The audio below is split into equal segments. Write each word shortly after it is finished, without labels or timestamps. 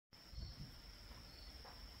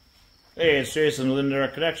Hey, it's Jason with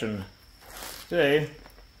Indirect Connection. Today,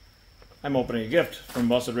 I'm opening a gift from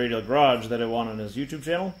Busted Radio Garage that I won on his YouTube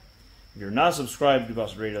channel. If you're not subscribed to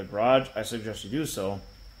Busted Radio Garage, I suggest you do so.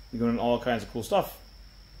 You can win all kinds of cool stuff.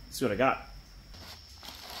 Let's see what I got.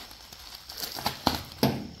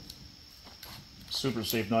 Super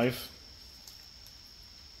safe knife.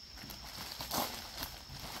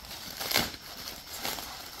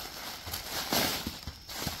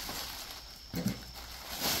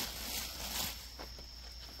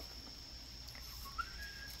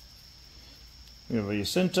 We have a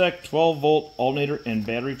Syntec 12-volt alternator and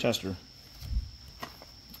battery tester.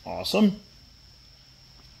 Awesome.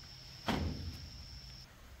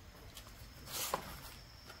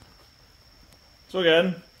 So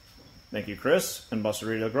again, thank you, Chris and Busted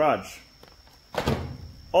Radio Garage.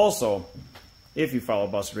 Also, if you follow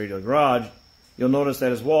Busted Radio Garage, you'll notice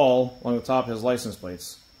that his wall along the top has license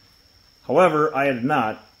plates. However, I did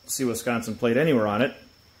not see Wisconsin plate anywhere on it.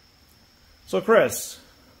 So Chris,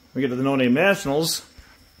 we get to the No Name Nationals.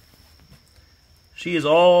 She is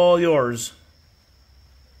all yours.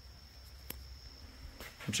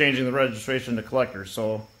 I'm changing the registration to collector,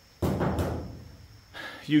 so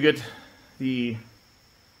you get the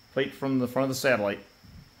plate from the front of the satellite.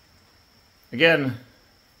 Again,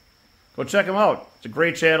 go check him out. It's a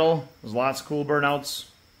great channel. There's lots of cool burnouts,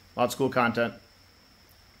 lots of cool content.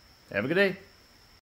 Have a good day.